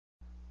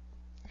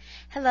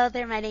Hello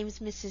there, my name is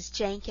Mrs.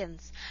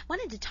 Jenkins. I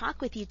wanted to talk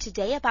with you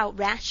today about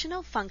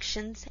rational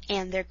functions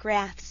and their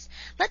graphs.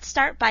 Let's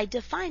start by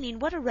defining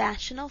what a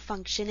rational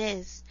function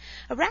is.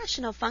 A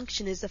rational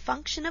function is a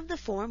function of the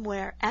form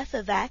where f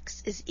of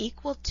x is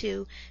equal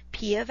to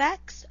p of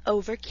x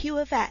over q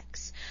of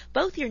x.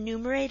 Both your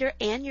numerator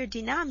and your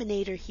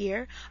denominator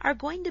here are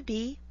going to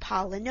be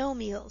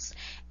polynomials.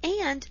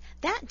 And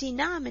that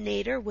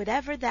denominator,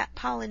 whatever that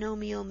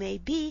polynomial may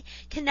be,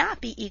 cannot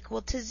be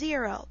equal to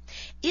 0.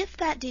 If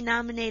that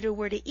denominator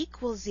were to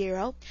equal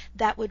 0,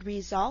 that would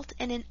result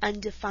in an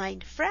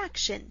undefined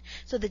fraction.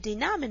 So the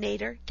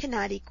denominator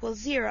cannot equal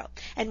 0.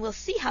 And we'll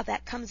see how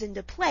that comes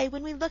into play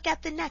when we look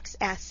at the next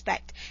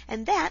aspect.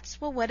 And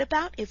that's, well, what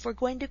about if we're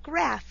going to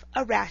graph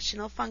a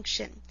rational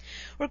function?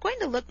 We're going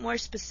to look more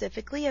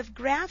specifically at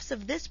graphs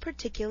of this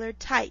particular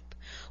type,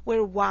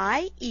 where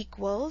y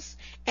equals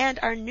and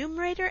our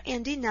numerator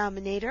and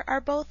denominator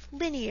are both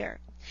linear,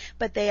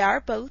 but they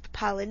are both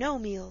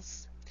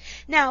polynomials.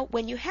 Now,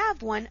 when you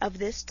have one of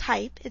this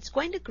type, it's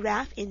going to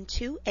graph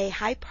into a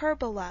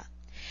hyperbola.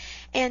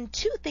 And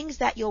two things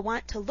that you'll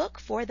want to look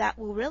for that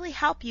will really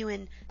help you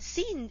in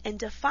seeing and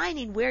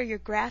defining where your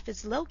graph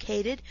is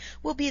located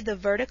will be the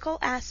vertical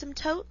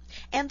asymptote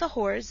and the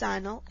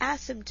horizontal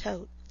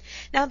asymptote.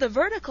 Now, the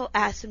vertical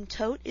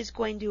asymptote is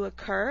going to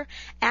occur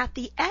at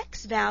the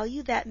x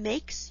value that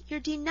makes your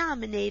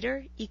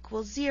denominator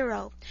equal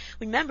 0.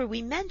 Remember,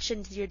 we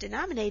mentioned your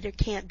denominator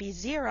can't be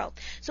 0,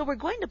 so we're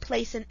going to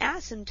place an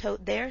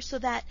asymptote there so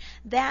that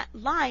that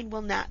line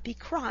will not be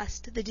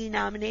crossed. The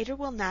denominator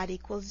will not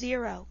equal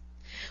 0.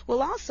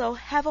 We'll also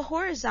have a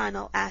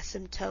horizontal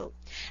asymptote,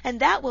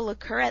 and that will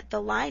occur at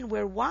the line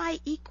where y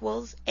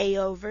equals a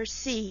over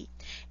c.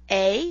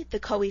 A, the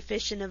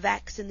coefficient of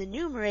x in the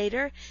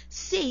numerator,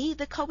 c,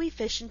 the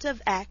coefficient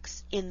of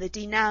x in the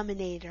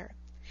denominator.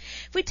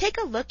 If we take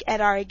a look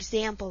at our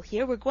example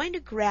here, we're going to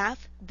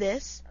graph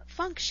this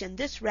function,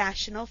 this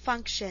rational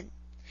function.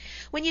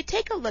 When you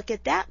take a look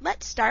at that,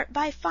 let's start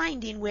by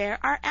finding where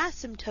our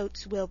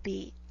asymptotes will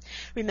be.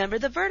 Remember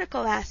the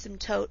vertical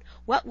asymptote.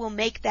 What will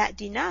make that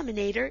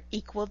denominator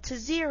equal to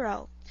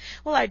 0?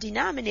 Well, our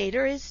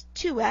denominator is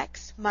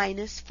 2x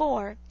minus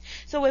 4.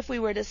 So if we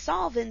were to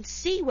solve and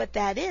see what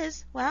that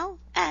is, well,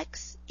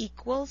 x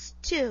equals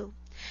 2.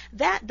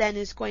 That then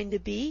is going to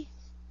be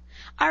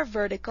our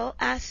vertical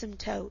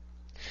asymptote.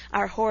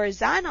 Our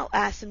horizontal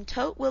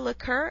asymptote will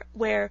occur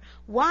where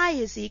y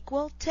is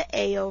equal to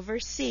a over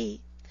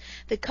c.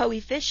 The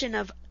coefficient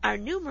of our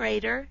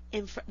numerator,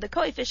 the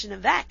coefficient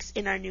of x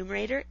in our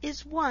numerator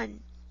is 1.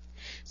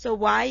 So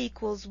y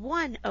equals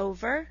 1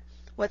 over,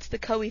 what's the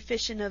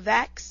coefficient of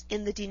x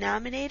in the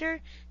denominator?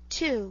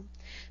 2.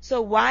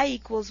 So y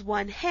equals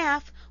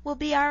 1/2 will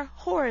be our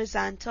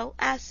horizontal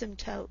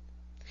asymptote.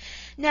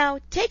 Now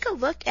take a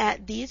look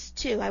at these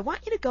two. I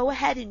want you to go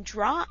ahead and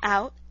draw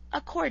out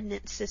a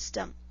coordinate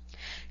system.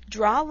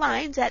 Draw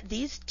lines at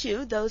these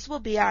two. Those will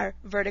be our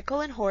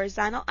vertical and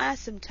horizontal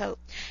asymptote.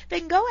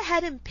 Then go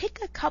ahead and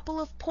pick a couple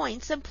of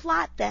points and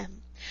plot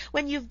them.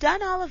 When you've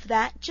done all of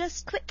that,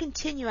 just click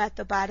continue at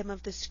the bottom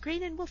of the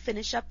screen and we'll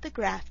finish up the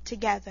graph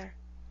together.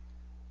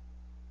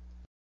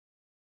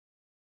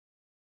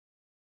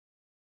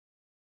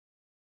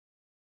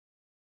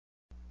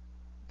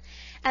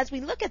 As we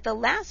look at the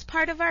last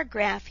part of our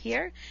graph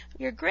here,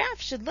 your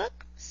graph should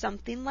look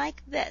something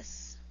like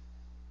this.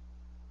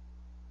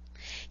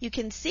 You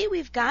can see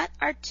we've got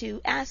our two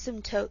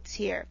asymptotes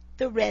here,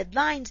 the red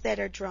lines that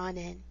are drawn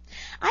in.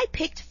 I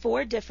picked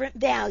 4 different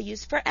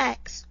values for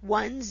x,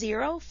 1,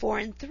 0, 4,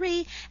 and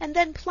 3, and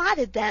then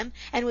plotted them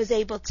and was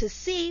able to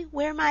see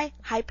where my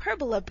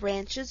hyperbola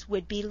branches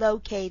would be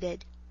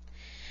located.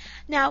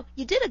 Now,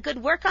 you did a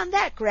good work on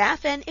that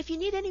graph, and if you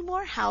need any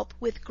more help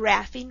with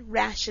graphing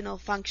rational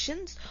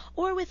functions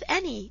or with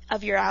any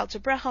of your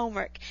algebra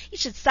homework, you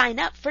should sign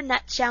up for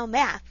Nutshell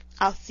Math.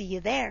 I'll see you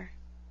there.